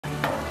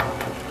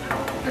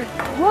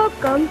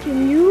Welcome to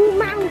New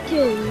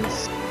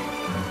Mountains.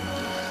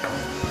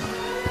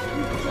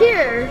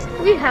 Here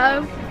we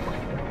have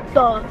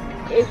the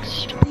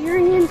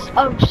experience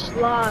of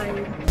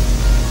slide.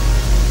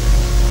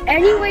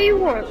 Any way you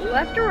want,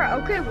 left or right.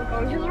 Okay, we're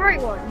going to the right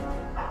one.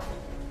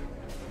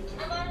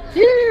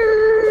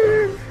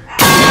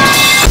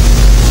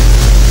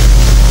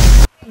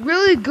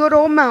 Really good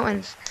old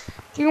mountains.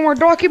 Few more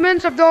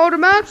documents of all the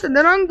maps and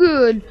then I'm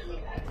good.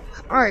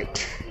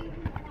 Alright.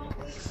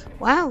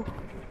 Wow.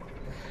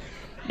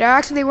 They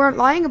actually weren't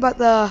lying about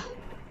the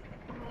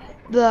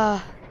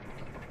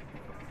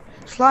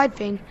slide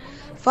thing.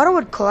 Thought it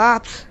would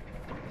collapse.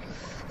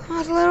 Oh,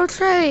 it's a little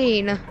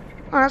train. Oh,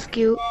 that's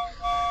cute.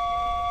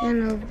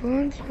 And a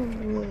bunch of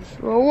this.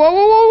 Whoa, whoa,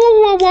 whoa,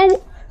 whoa, whoa,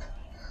 whoa.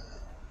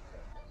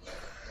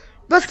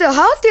 But still,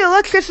 how's the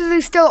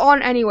electricity still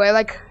on anyway?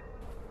 Like,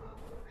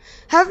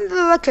 hasn't the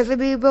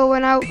electricity bill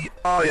went out?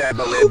 Oh yeah,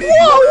 believe me.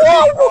 Whoa,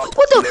 whoa,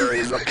 what the? There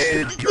is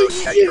located to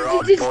set your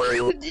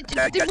auditorium.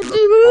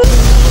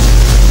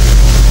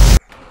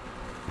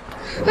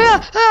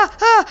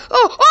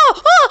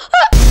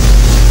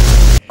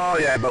 Oh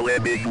yeah,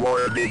 believe me,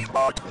 more big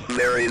spot.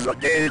 There is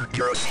located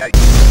to set.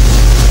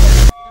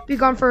 Be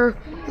gone for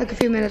like a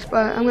few minutes,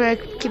 but I'm gonna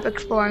keep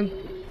exploring.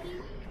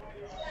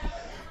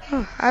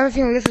 I have a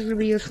feeling this is gonna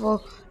be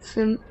useful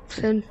soon.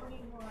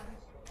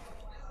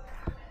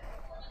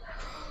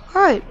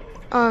 Alright,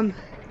 I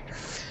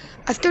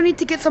still need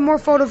to get some more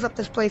photos up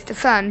this place to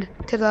send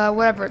to the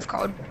whatever it's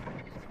called.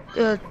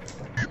 Oh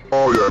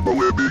yeah,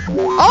 believe me.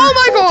 Oh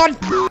my god!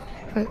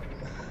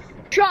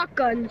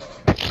 Shotgun.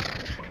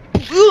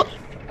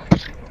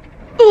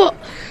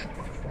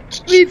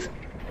 Please.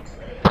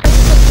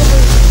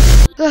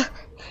 Oh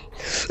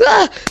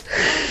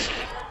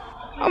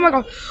my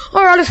god.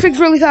 Alright, this thing's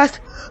really fast.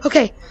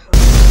 Okay. I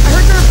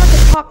heard there's like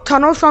a top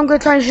tunnel, so I'm gonna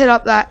try and hit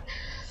up that.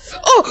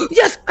 Oh,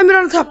 yes! I'm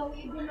on the top.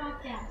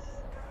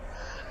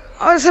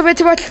 Oh, it's a bit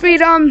too much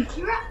speed. Oh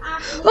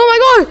my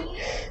god!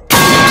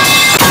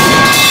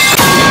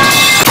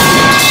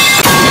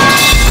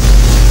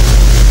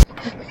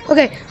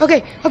 Okay.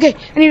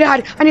 I need to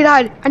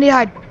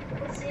hide.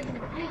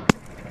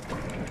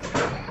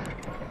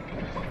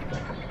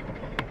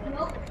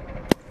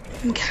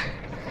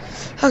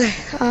 Okay.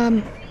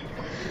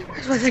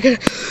 Where's my second?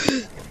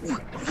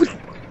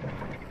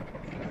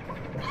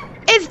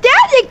 Is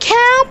that a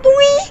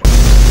cowboy?